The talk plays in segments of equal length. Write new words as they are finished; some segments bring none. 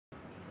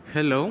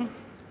Hello,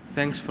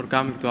 thanks for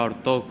coming to our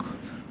talk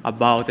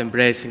about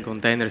embracing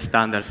container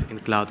standards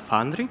in Cloud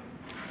Foundry.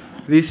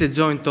 This is a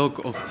joint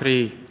talk of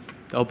 3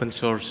 open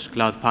source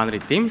Cloud Foundry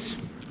teams.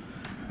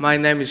 My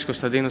name is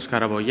Konstantinos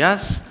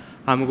Karampogias.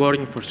 I'm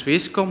working for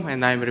Swisscom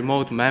and I'm a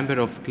remote member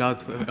of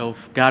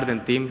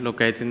Garden team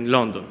located in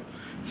London.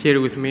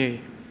 Here with me.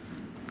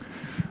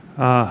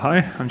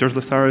 Hi, I'm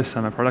Lestaris.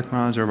 I'm a product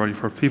manager working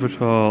for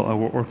Pivotal. I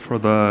work for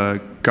the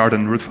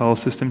Garden-runC file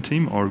system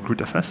team, or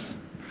GrootFS.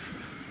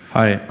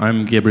 Hi,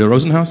 I'm Gabriel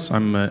Rosenhouse.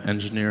 I'm an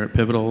engineer at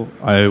Pivotal.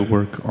 I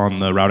work on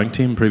the routing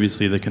team,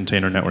 previously the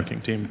container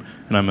networking team,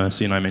 and I'm a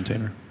CNI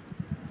maintainer.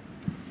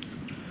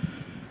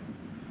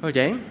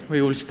 Okay,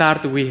 we will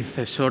start with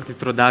a short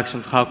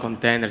introduction of how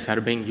containers are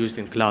being used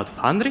in Cloud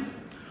Foundry.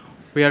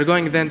 We are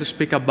going then to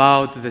speak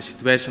about the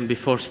situation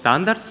before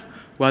standards,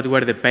 what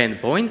were the pain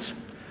points.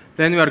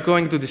 Then we are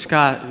going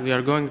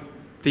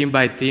team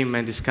by team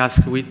and discuss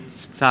which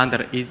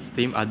standard each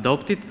team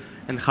adopted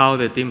and how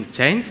the team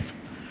changed.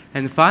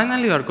 And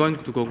finally, we are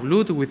going to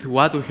conclude with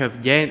what we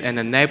have gained and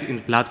enabled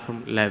in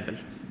platform level.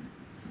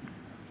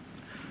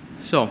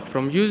 So,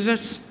 from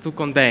users to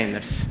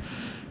containers.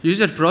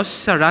 User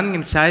processes are running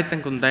inside the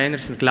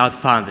containers in Cloud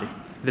Foundry.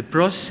 The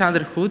process under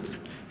the hood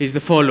is the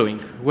following.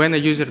 When a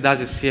user does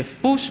a CF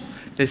push,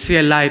 the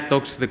CLI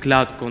talks to the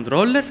cloud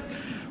controller,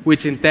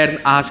 which in turn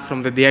asks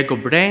from the Diego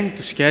brain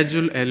to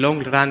schedule a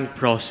long-running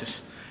process.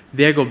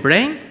 Diego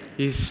brain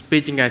is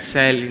picking a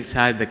cell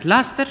inside the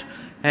cluster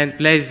and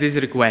plays this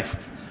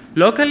request.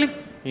 Locally,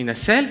 in a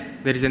cell,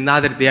 there is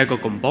another Diego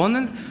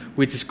component,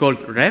 which is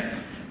called rep,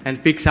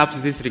 and picks up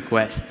this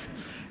request,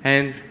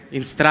 and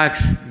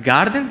instructs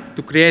Garden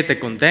to create a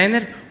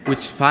container,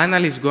 which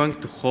finally is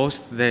going to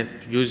host the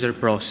user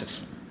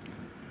process.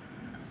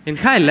 In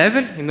high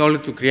level, in order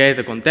to create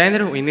a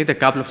container, we need a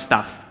couple of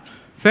stuff.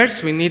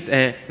 First, we need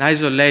an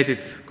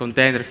isolated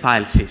container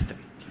file system.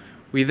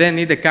 We then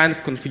need a kind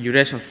of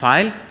configuration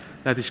file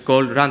that is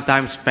called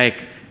runtime spec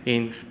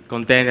in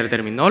container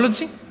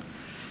terminology.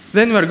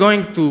 Then we are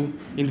going to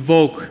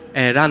invoke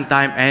a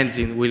runtime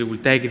engine. We will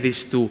take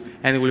these two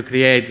and will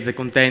create the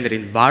container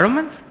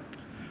environment.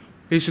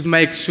 We should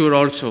make sure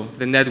also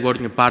the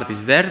networking part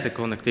is there, the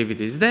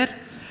connectivity is there.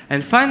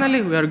 And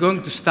finally, we are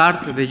going to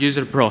start the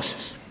user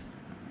process.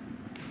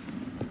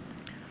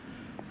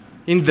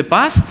 In the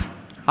past,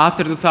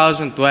 after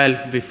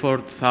 2012, before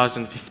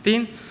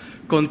 2015,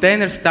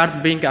 containers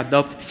start being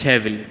adopted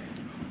heavily.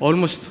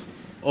 Almost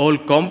all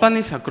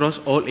companies across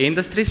all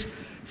industries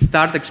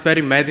start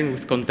experimenting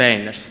with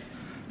containers.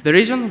 The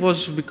reason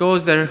was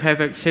because they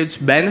have a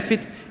huge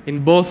benefit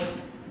in both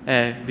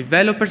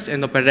developers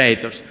and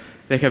operators.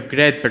 They have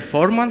great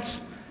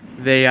performance,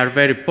 they are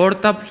very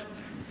portable,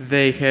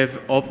 they have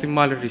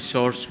optimal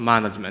resource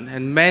management,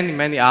 and many,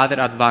 many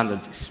other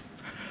advantages.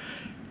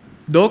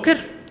 Docker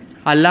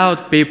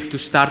allowed people to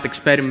start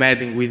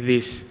experimenting with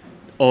this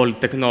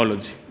old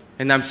technology.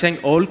 And I'm saying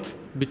old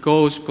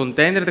because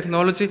container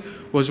technology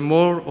was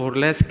more or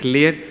less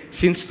clear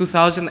since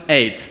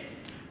 2008.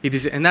 It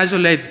is an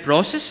isolated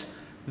process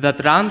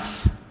that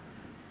runs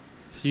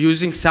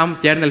using some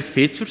kernel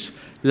features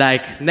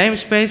like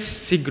namespace,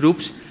 C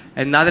groups,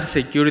 and other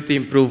security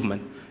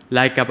improvement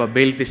like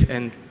capabilities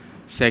and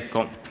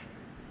seccomp.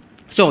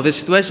 So the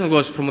situation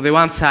was, from the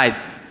one side,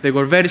 there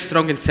were very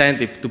strong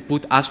incentive to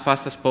put as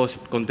fast as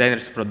possible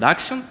containers to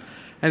production,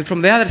 and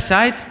from the other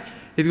side,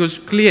 it was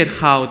clear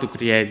how to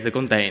create the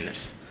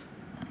containers.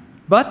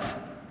 But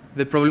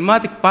the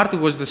problematic part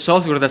was the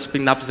software that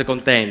spin up the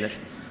container.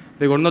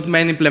 There were not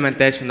many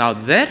implementations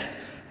out there,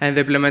 and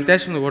the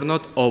implementations were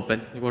not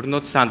open, they were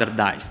not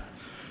standardized.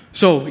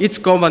 So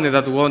each company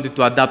that wanted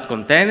to adapt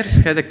containers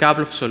had a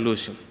couple of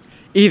solutions.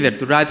 Either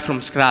to write from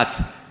scratch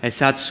a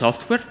such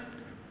software,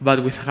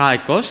 but with high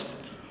cost,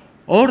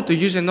 or to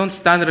use a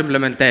non-standard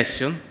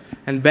implementation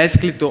and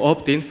basically to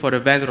opt in for a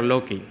vendor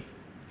lock-in.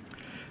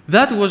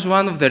 That was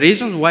one of the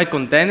reasons why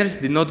containers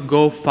did not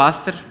go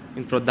faster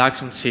in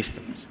production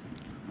systems.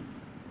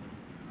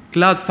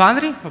 Cloud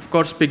Foundry, of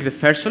course, picked the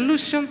first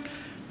solution.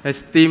 A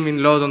team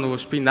in London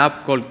was spun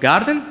up called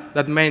Garden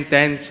that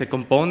maintains a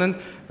component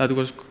that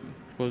was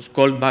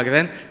called back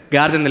then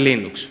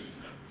Garden-runC.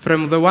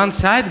 From the one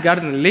side,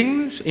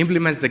 Garden-runC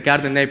implements the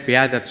Garden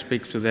API that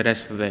speaks to the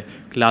rest of the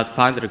Cloud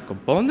Foundry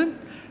component,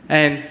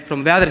 and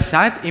from the other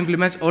side,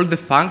 implements all the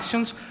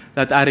functions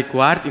that are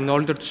required in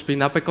order to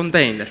spin up a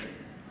container.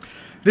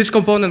 This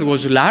component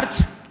was large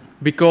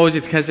because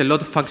it has a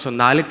lot of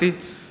functionality,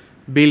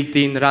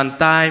 built-in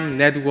runtime,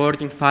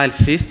 networking, file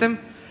system,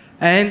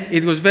 and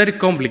it was very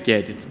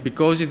complicated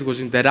because it was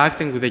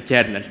interacting with the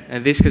kernel,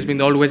 and this has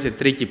been always a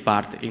tricky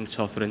part in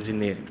software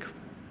engineering.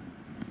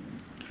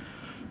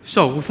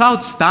 So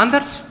without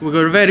standards, we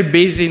were very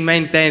busy in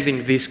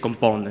maintaining this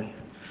component.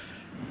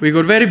 We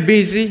were very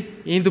busy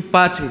into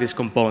patching this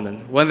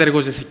component. When there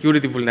was a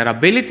security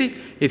vulnerability,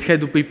 it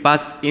had to be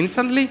patched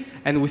instantly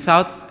and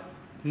without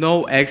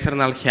no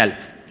external help.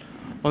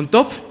 On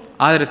top,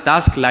 other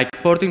tasks like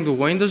porting to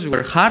Windows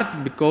were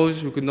hard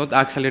because we could not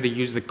actually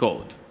reuse the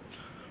code.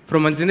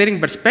 From engineering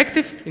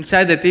perspective,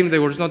 inside the team,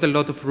 there was not a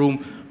lot of room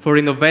for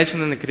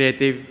innovation and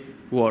creative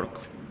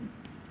work.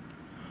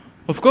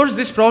 Of course,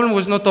 this problem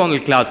was not only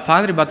Cloud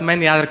Foundry, but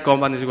many other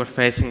companies were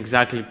facing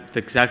exactly the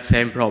exact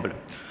same problem.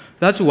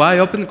 That's why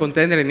Open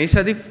Container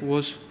Initiative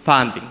was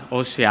founding,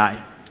 OCI.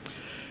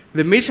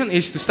 The mission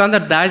is to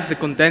standardize the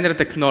container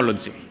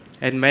technology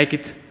and make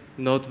it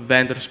not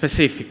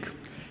vendor-specific.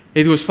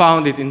 It was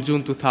founded in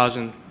June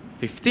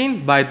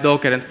 2015 by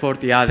Docker and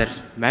 40 other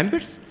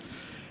members.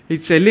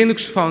 It's a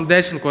Linux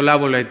Foundation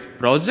collaborative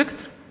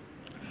project.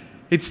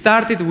 It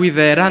started with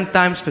a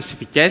runtime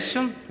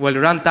specification. Well,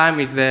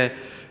 runtime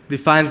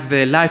defines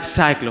the life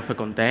cycle of a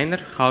container,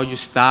 how you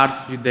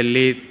start, you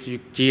delete, you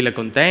kill a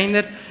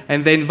container,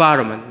 and the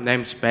environment,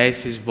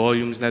 namespaces,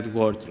 volumes,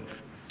 networking.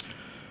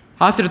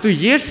 After 2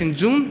 years, in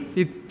June,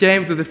 it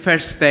came to the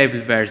first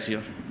stable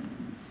version.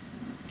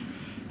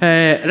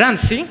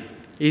 RunC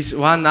is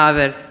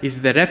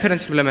the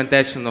reference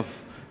implementation of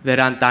the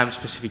runtime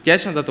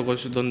specification that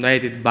was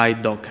donated by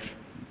Docker.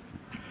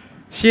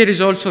 Here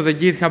is also the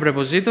GitHub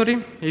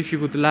repository, if you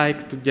would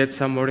like to get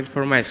some more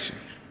information.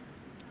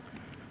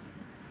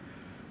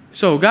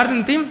 So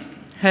Garden team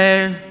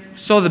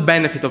saw the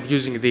benefit of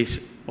using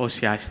this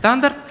OCI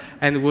standard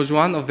and was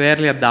one of the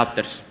early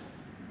adopters.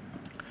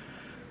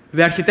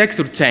 The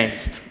architecture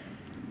changed.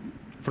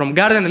 From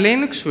Garden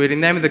Linux, we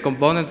renamed the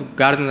component to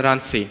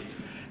Garden-runC,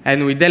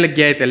 and we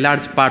delegate a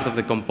large part of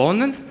the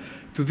component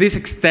to this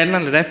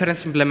external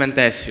reference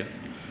implementation.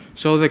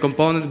 So the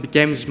component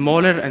became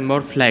smaller and more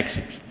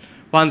flexible.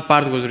 One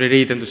part was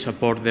rewritten to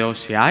support the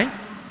OCI.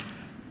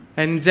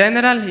 And in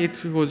general,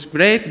 it was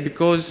great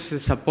because the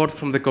support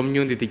from the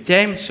community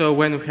came. So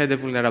when we had a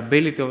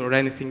vulnerability or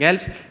anything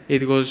else,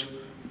 it was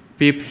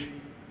people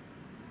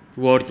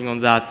working on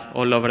that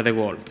all over the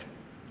world.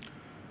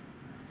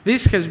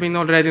 This has been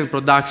already in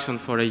production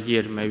for a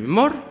year, maybe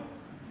more.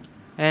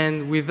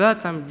 And with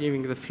that, I'm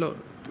giving the floor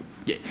to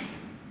Gabe.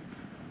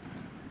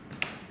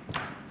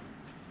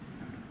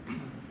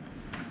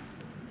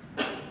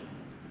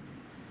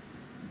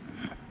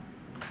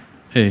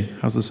 Hey,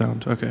 how's the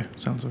sound? Okay,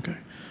 sounds okay.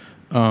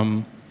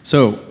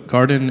 So,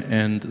 Garden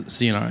and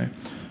CNI.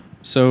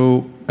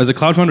 So, as a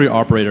Cloud Foundry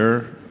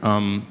operator,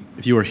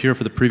 if you were here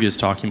for the previous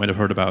talk, you might have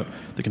heard about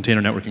the container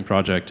networking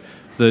project.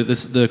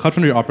 The Cloud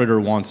Foundry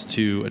operator wants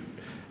to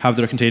have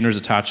their containers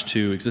attached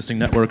to existing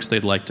networks.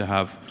 They'd like to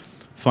have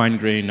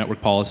fine-grained network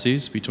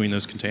policies between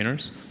those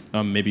containers,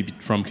 maybe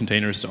from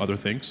containers to other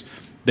things.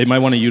 They might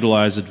want to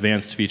utilize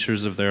advanced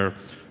features of their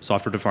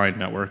software-defined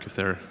network if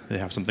they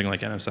have something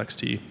like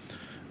NSXT.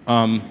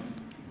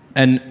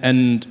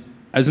 And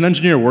as an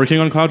engineer working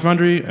on Cloud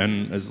Foundry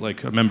and as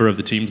like a member of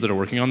the teams that are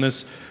working on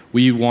this,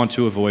 we want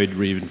to avoid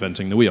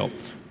reinventing the wheel.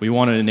 We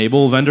want to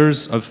enable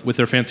vendors with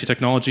their fancy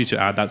technology to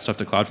add that stuff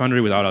to Cloud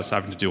Foundry without us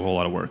having to do a whole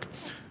lot of work.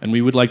 And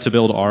we would like to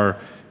build our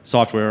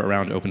software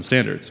around open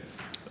standards.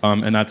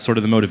 And that's sort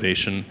of the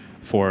motivation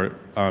for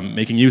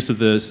making use of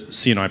this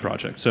CNI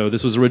project. So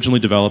this was originally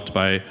developed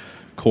by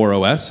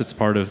CoreOS. It's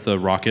part of the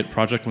Rocket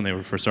project when they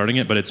were first starting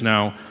it, but it's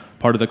now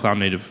part of the Cloud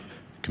Native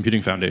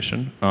Computing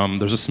Foundation.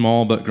 There's a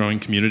small but growing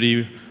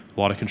community, a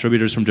lot of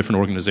contributors from different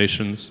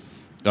organizations.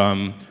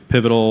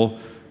 Pivotal,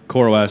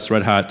 CoreOS,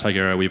 Red Hat,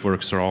 Tigera,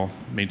 Weaveworks are all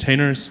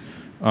maintainers.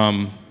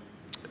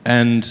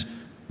 And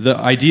the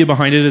idea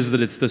behind it is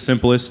that it's the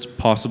simplest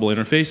possible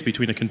interface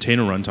between a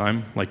container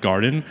runtime, like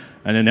Garden,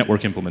 and a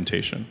network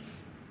implementation.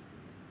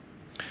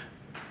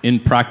 In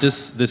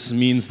practice, this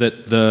means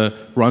that the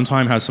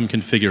runtime has some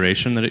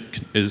configuration that it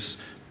is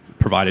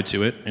provided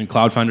to it. In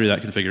Cloud Foundry,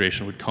 that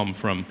configuration would come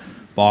from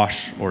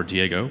Bosch or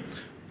Diego.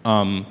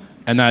 And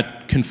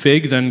that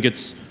config then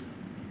gets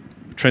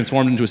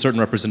transformed into a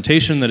certain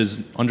representation that is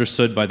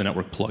understood by the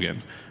network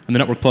plugin. And the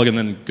network plugin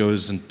then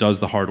goes and does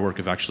the hard work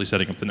of actually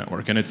setting up the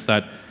network. And it's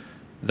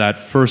that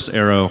first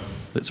arrow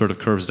that sort of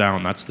curves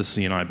down, that's the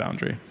CNI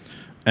boundary.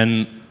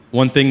 And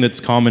one thing that's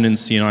common in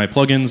CNI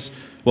plugins,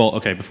 well,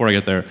 okay, before I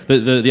get there,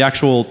 the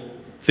actual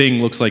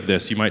thing looks like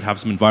this. You might have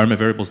some environment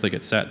variables that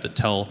get set that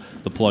tell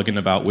the plugin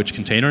about which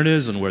container it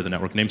is and where the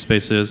network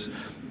namespace is.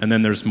 And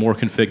then there's more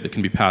config that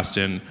can be passed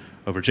in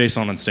over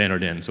JSON and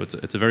standard in. So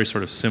it's a very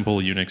sort of simple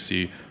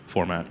Unix-y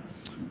format.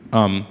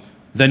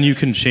 Then you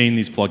can chain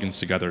these plugins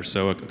together.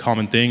 So a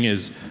common thing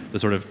is the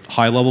sort of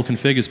high-level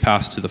config is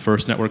passed to the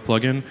first network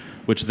plugin,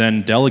 which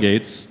then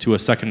delegates to a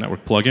second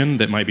network plugin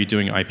that might be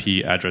doing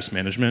IP address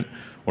management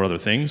or other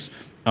things.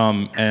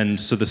 And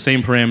so the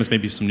same parameters,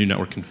 maybe some new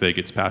network config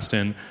gets passed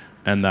in,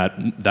 and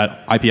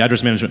that IP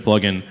address management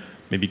plugin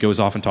maybe goes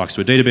off and talks to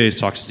a database,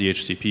 talks to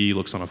DHCP,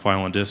 looks on a file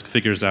on disk,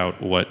 figures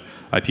out what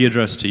IP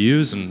address to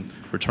use, and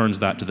returns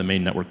that to the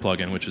main network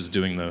plugin, which is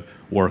doing the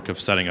work of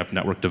setting up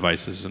network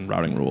devices and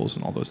routing rules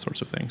and all those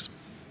sorts of things.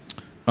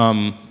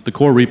 The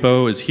core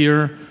repo is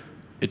here.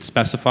 It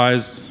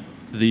specifies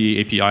the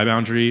API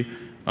boundary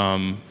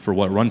for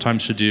what runtime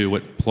should do,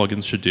 what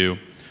plugins should do.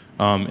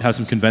 It has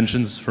some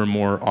conventions for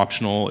more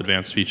optional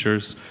advanced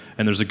features,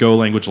 and there's a Go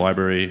language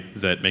library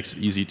that makes it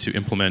easy to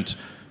implement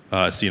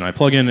a CNI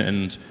plugin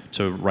and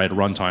to write a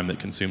runtime that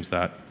consumes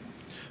that.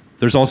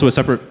 There's also a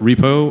separate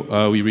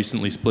repo. We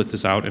recently split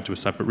this out into a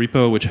separate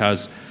repo, which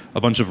has a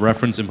bunch of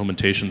reference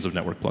implementations of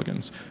network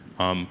plugins.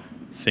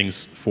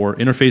 Things for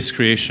interface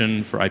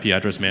creation, for IP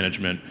address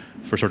management,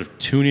 for sort of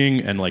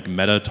tuning and like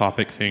meta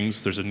topic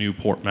things. There's a new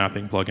port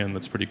mapping plugin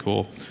that's pretty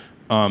cool.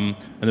 And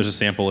there's a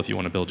sample if you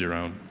want to build your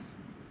own.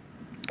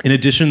 In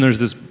addition, there's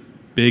this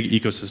big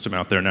ecosystem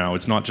out there now.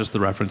 It's not just the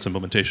reference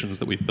implementations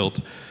that we've built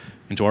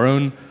into our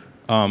own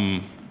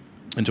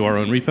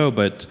repo,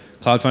 but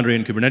Cloud Foundry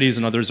and Kubernetes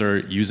and others are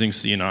using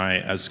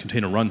CNI as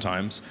container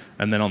runtimes.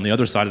 And then on the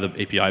other side of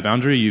the API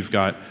boundary, you've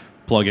got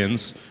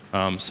plugins,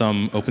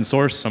 some open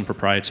source, some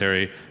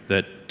proprietary,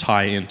 that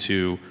tie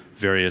into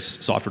various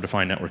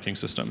software-defined networking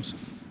systems.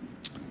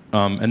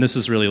 And this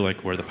is really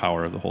like where the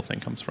power of the whole thing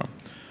comes from.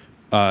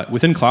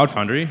 Within Cloud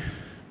Foundry,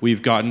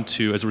 we've gotten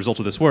to, as a result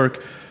of this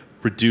work,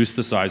 reduce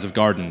the size of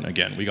Garden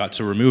again. We got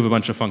to remove a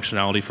bunch of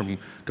functionality from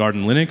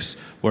Garden-runC,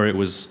 where it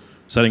was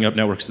setting up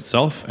networks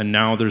itself, and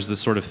now there's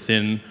this sort of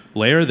thin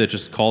layer that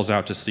just calls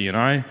out to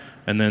CNI,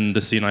 and then the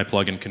CNI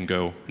plugin can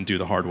go and do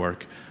the hard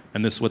work.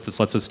 And what this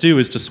lets us do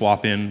is to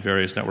swap in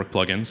various network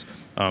plugins.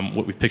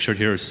 What we've pictured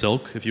here is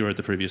Silk. If you were at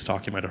the previous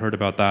talk, you might have heard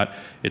about that.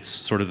 It's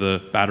sort of the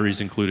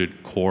batteries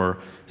included core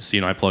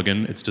CNI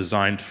plugin. It's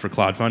designed for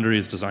Cloud Foundry.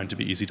 It's designed to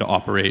be easy to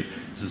operate.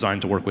 It's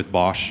designed to work with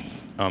Bosch,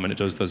 and it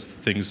does those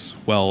things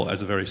well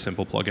as a very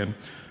simple plugin.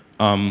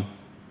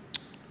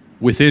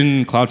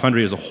 Within Cloud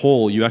Foundry as a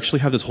whole, you actually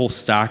have this whole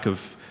stack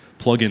of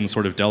plugins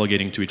sort of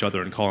delegating to each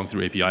other and calling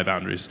through API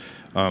boundaries.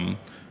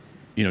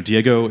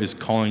 Diego is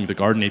calling the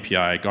Garden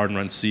API.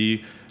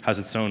 Garden-runC has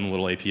its own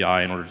little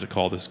API in order to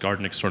call this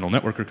Garden external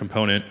networker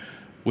component,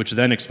 which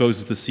then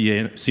exposes the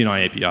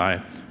CNI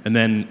API. And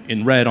then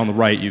in red on the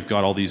right, you've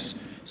got all these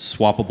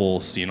swappable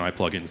CNI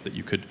plugins that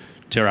you could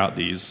tear out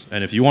these.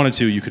 And if you wanted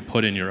to, you could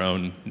put in your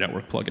own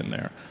network plugin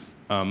there.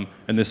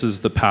 And this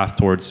is the path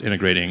towards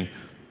integrating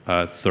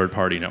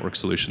third-party network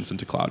solutions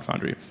into Cloud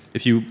Foundry.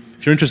 If you're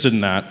interested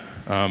in that,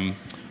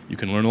 you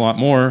can learn a lot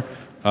more.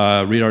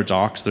 Read our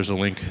docs. There's a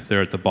link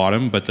there at the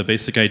bottom. But the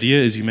basic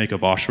idea is you make a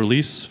Bosch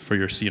release for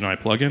your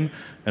CNI plugin,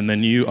 and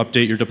then you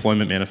update your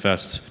deployment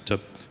manifest to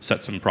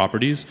set some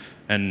properties,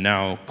 and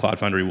now Cloud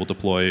Foundry will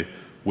deploy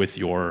with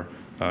your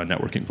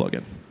networking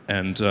plugin.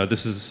 And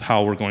this is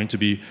how we're going to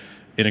be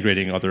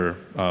integrating other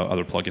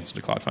plugins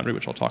into Cloud Foundry,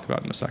 which I'll talk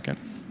about in a second.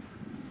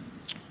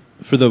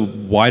 For the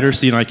wider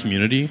CNI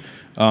community,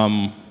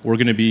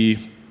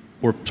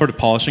 we're sort of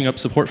polishing up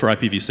support for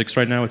IPv6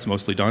 right now. It's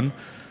mostly done.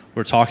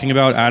 We're talking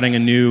about adding a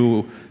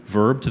new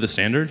verb to the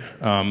standard.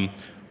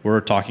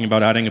 We're talking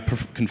about adding a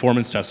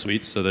conformance test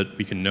suite so that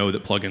we can know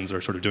that plugins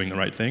are sort of doing the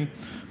right thing.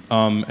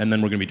 And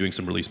then we're going to be doing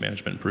some release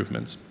management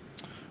improvements.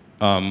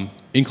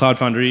 In Cloud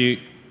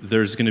Foundry,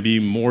 there's going to be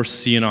more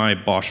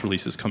CNI Bosch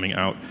releases coming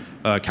out.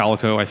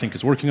 Calico, I think,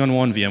 is working on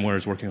one. VMware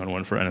is working on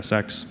one for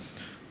NSX.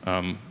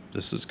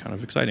 This is kind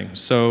of exciting.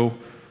 So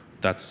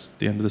that's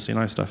the end of the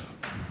CNI stuff.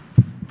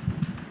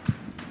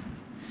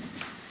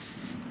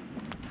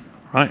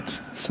 Right.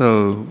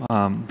 So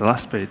the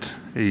last bit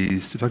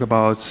is to talk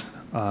about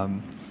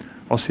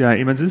OCI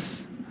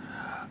images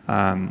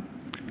and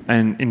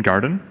in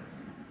Garden.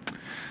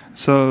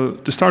 So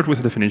to start with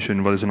the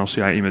definition, what is an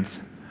OCI image?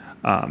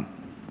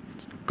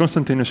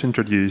 Konstantinos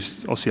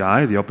introduced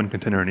OCI, the Open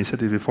Container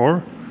Initiative,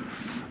 before.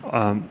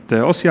 The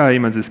OCI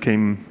images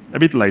came a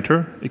bit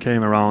later. It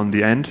came around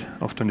the end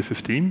of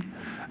 2015.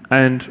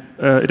 And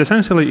it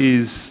essentially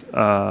is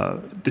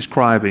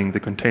describing the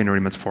container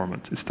image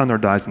format. It's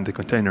standardizing the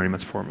container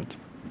image format.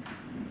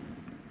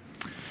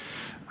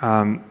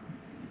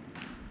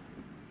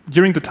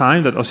 During the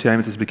time that OCI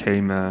images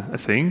became a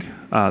thing,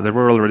 there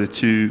were already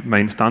two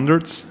main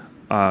standards.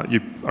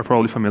 You are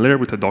probably familiar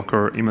with the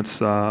Docker image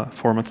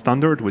format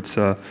standard, which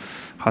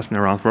has been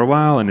around for a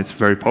while, and it's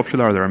very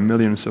popular. There are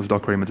millions of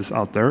Docker images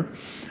out there.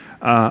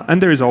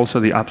 And there is also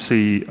the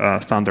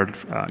AppC standard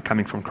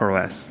coming from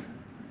CoreOS.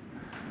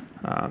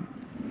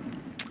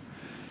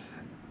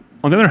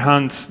 On the other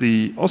hand,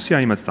 the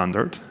OCI image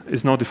standard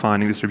is not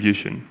defining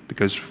distribution,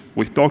 because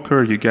with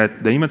Docker, you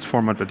get the image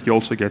format, but you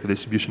also get the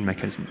distribution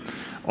mechanism.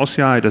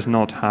 OCI does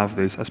not have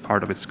this as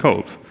part of its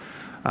scope.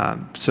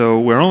 So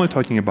we're only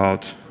talking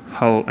about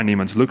how an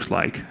image looks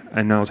like,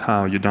 and not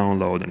how you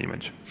download an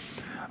image.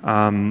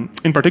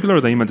 In particular,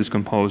 the image is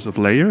composed of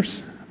layers,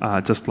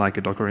 just like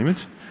a Docker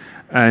image.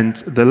 And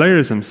the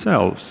layers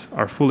themselves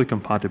are fully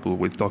compatible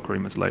with Docker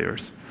image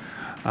layers.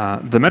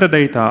 The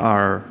metadata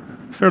are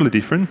fairly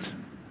different,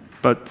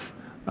 but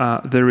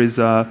there is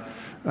a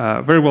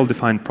very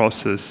well-defined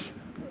process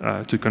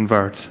to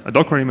convert a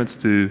Docker image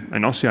to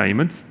an OCI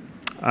image,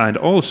 and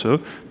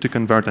also to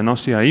convert an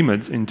OCI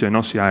image into an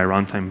OCI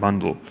runtime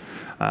bundle,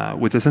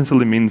 which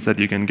essentially means that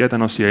you can get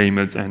an OCI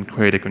image and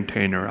create a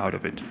container out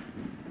of it.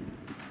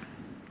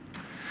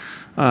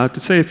 To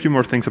say a few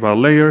more things about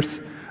layers,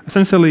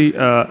 essentially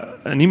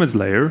an image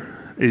layer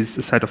is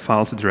a set of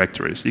files and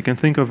directories. You can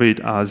think of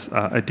it as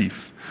a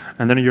diff.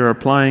 And then you're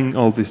applying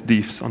all these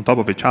diffs on top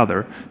of each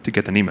other to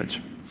get an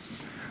image.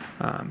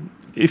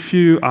 If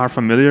you are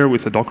familiar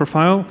with a Docker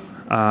file,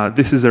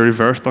 this is a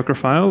reverse Docker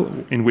file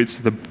in which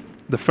the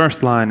The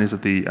first line is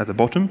at the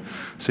bottom.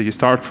 So you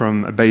start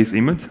from a base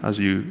image, as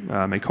you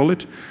may call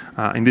it.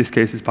 In this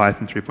case, it's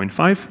Python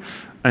 3.5.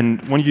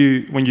 And when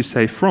you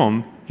say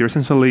from, you're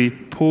essentially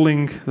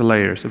pulling the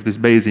layers of this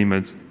base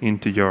image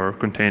into your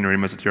container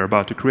image that you're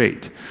about to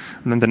create.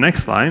 And then the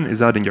next line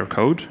is adding your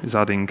code, is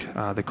adding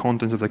the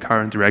contents of the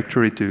current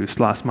directory to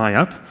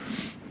 /myapp.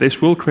 This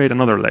will create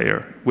another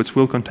layer, which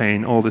will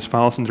contain all these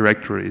files and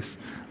directories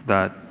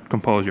that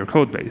compose your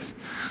code base.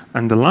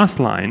 And the last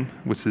line,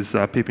 which is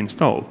pip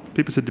install.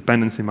 Pip is a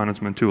dependency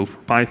management tool for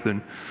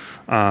Python.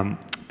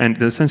 And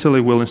it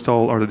essentially will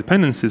install all the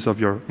dependencies of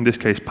your, in this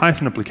case,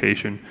 Python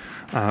application,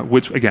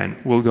 which, again,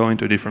 will go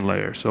into a different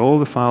layer. So all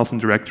the files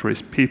and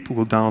directories pip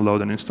will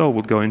download and install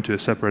will go into a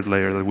separate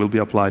layer that will be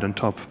applied on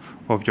top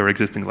of your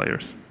existing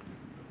layers.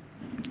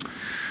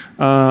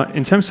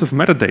 In terms of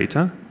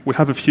metadata, we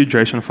have a few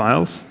JSON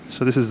files.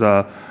 So this is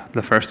the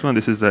first one.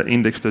 This is the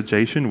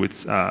index.json,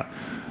 which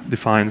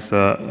defines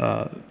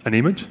an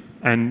image.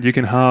 And you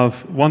can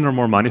have one or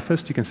more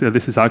manifests. You can see that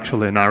this is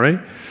actually an array.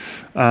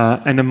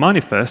 And a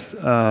manifest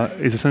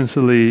is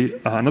essentially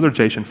another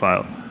JSON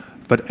file.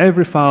 But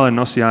every file in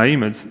OCI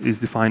image is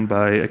defined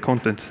by a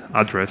content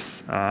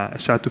address, a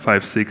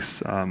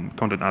SHA-256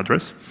 content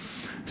address.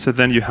 So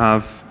then you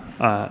have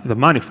the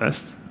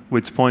manifest,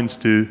 which points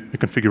to a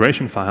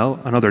configuration file,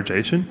 another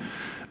JSON,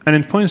 and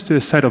it points to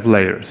a set of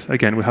layers.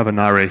 Again, we have an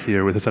array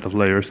here with a set of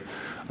layers,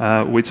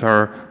 which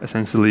are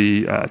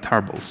essentially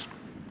tarbles.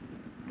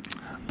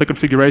 The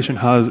configuration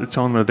has its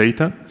own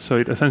metadata, so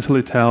it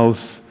essentially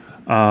tells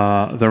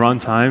the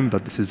runtime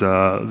that this is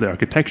the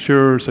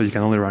architecture, so you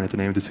can only run it in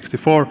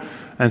AMD64,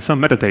 and some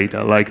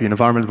metadata, like the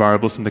environment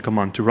variables and the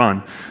command to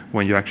run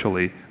when you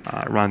actually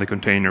run the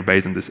container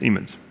based on this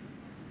image.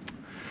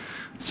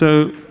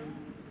 So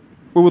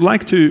we would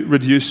like to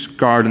reduce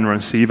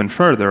Garden-runC even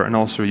further and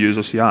also use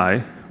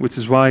OCI, which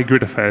is why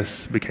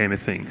GrootFS became a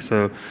thing.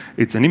 So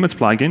it's an image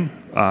plugin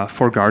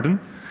for Garden,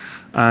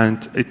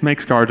 and it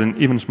makes Garden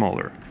even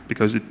smaller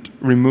because it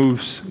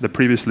removes the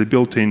previously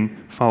built-in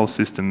file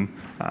system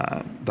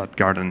that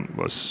Garden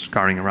was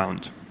carrying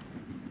around.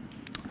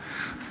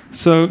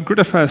 So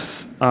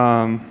GrootFS,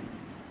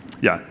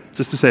 yeah,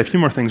 just to say a few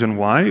more things on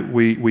why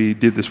we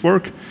did this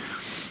work.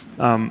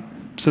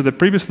 So the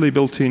previously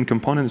built-in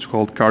component is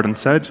called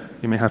Garden-runC.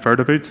 You may have heard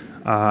of it.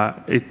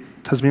 It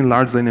has been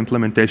largely an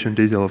implementation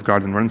detail of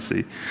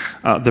Garden-runC.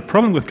 The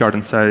problem with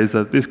Garden-runC is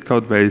that this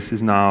code base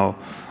is now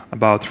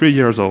about 3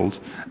 years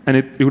old, and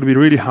it would be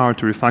really hard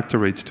to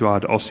refactor it to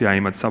add OCI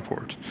image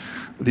support.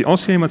 The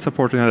OCI image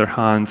support, on the other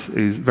hand,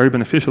 is very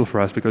beneficial for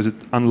us because it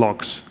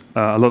unlocks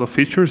a lot of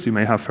features. You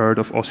may have heard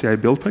of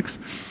OCI build packs,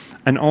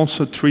 and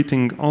also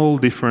treating all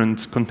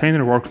different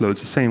container workloads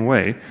the same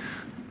way.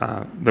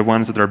 The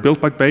ones that are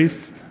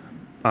build-pack-based,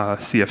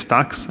 CF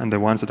stacks, and the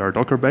ones that are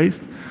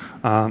Docker-based,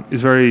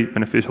 is very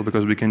beneficial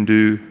because we can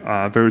do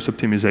various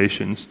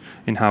optimizations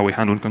in how we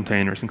handle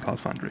containers in Cloud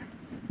Foundry.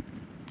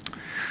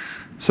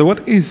 So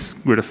what is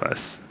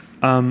GrootFS?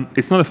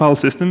 It's not a file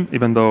system,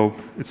 even though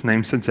its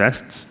name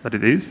suggests that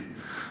it is.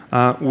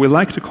 We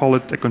like to call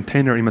it a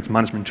container image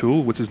management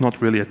tool, which is not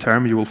really a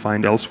term you will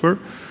find elsewhere.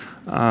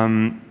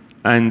 And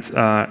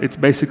it's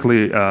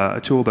basically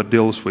a tool that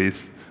deals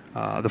with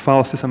the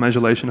file system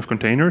isolation of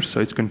containers, so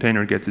each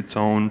container gets its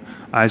own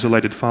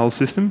isolated file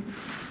system.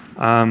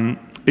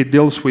 It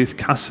deals with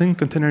caching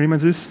container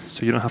images,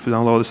 so you don't have to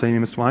download the same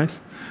image twice.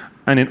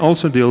 And it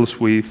also deals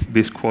with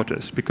disk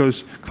quotas,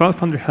 because Cloud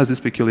Foundry has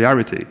this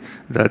peculiarity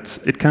that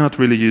it cannot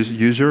really use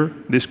user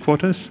disk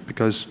quotas,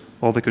 because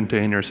all the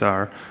containers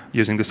are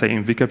using the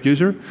same VCAP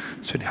user.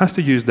 So it has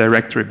to use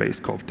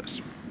directory-based quotas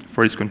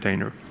for each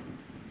container.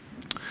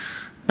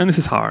 And this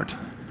is hard.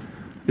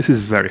 This is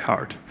very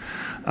hard.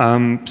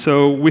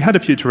 So we had a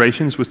few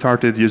iterations. We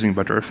started using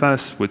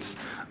ButterFS, which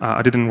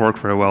didn't work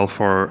very well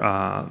for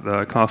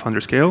the Cloud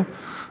Foundry scale.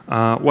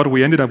 What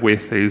we ended up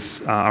with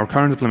is our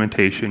current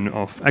implementation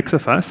of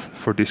XFS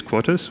for disk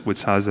quotas,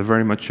 which has a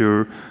very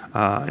mature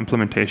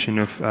implementation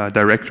of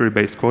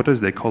directory-based quotas.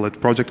 They call it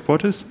project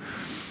quotas.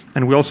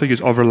 And we also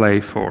use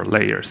overlay for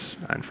layers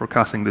and for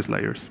casting these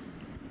layers.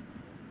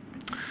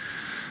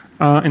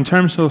 In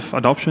terms of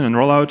adoption and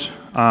rollout,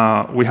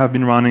 we have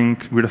been running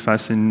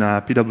GrootFS in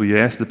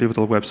PWS, the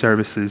Pivotal Web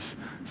Services,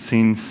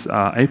 since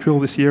April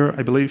this year,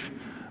 I believe,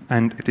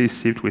 and it is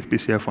shipped with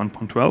PCF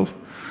 1.12.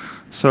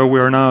 So we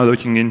are now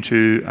looking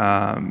into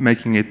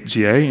making it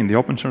GA in the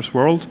open source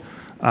world.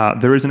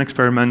 There is an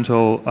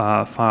experimental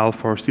file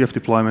for CF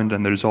deployment,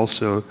 and there is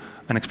also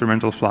an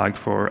experimental flag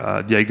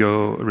for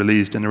Diego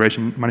release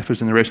manifest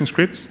generation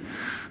scripts.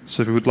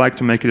 So if you would like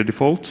to make it a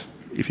default,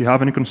 if you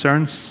have any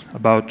concerns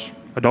about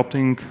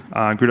adopting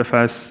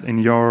GrootFS in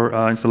your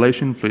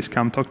installation, please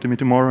come talk to me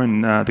tomorrow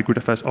in the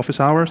GrootFS office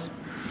hours.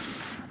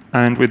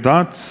 And with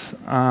that,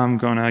 I'm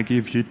going to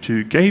give you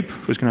to Gabe,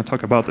 who's going to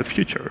talk about the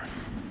future.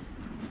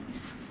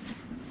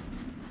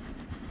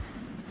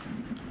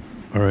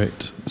 All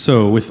right.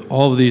 So with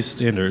all of these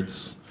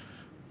standards,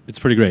 it's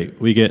pretty great.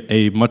 We get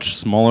a much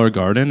smaller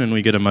Garden, and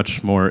we get a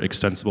much more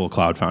extensible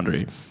Cloud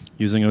Foundry.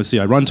 Using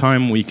OCI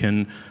runtime, we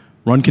can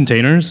run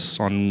containers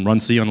on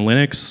runC on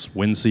Linux,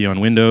 WinC on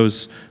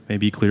Windows,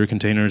 maybe clear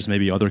containers,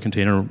 maybe other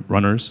container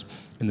runners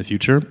in the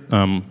future,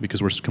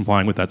 because we're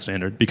complying with that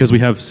standard. Because we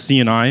have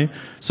CNI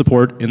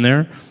support in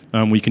there,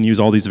 we can use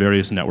all these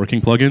various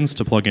networking plugins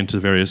to plug into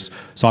various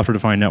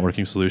software-defined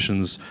networking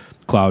solutions,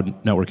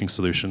 cloud networking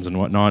solutions, and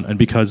whatnot. And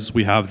because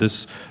we have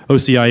this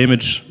OCI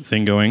image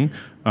thing going,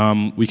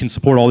 we can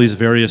support all these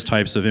various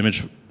types of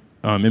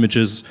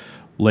images,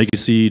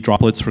 legacy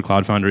droplets for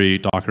Cloud Foundry,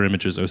 Docker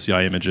images,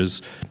 OCI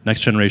images,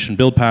 next generation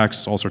build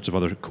packs, all sorts of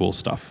other cool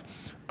stuff.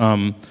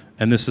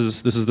 And this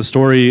is the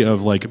story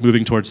of like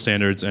moving towards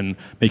standards and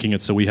making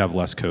it so we have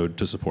less code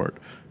to support.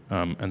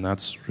 And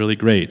that's really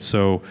great.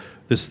 So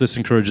this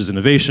encourages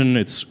innovation.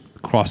 It's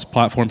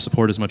cross-platform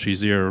support is much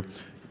easier.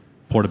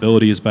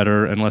 Portability is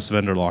better and less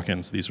vendor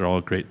lock-ins. These are all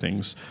great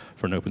things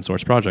for an open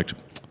source project.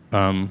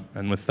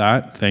 And with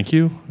that, thank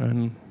you,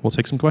 and we'll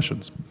take some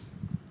questions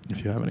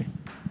if you have any.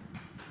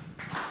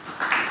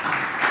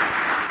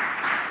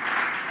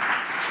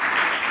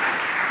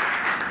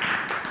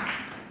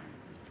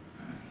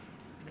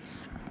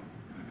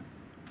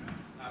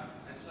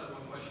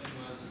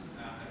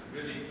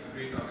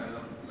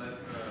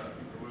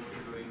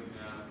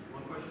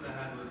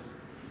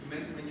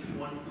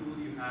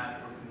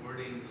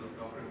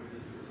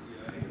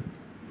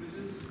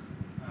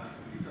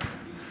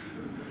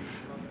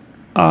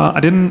 I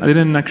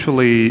didn't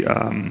actually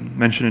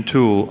mention a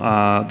tool.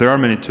 There are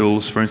many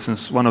tools. For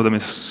instance, one of them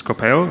is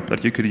Scopeo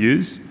that you could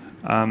use.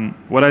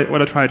 What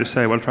I try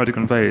to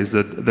convey is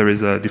that there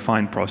is a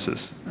defined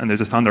process, and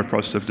there's a standard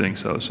process of doing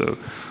so. So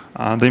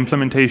the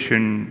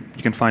implementation,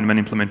 you can find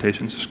many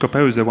implementations.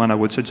 Scopeo is the one I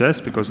would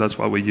suggest, because that's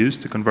what we use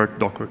to convert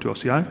Docker to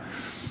OCI.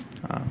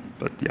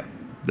 But yeah,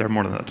 there are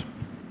more than that.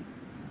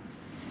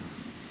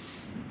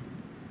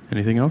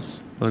 Anything else?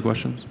 Other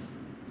questions?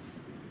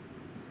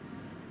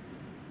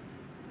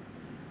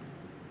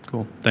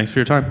 Cool. Thanks for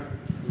your time.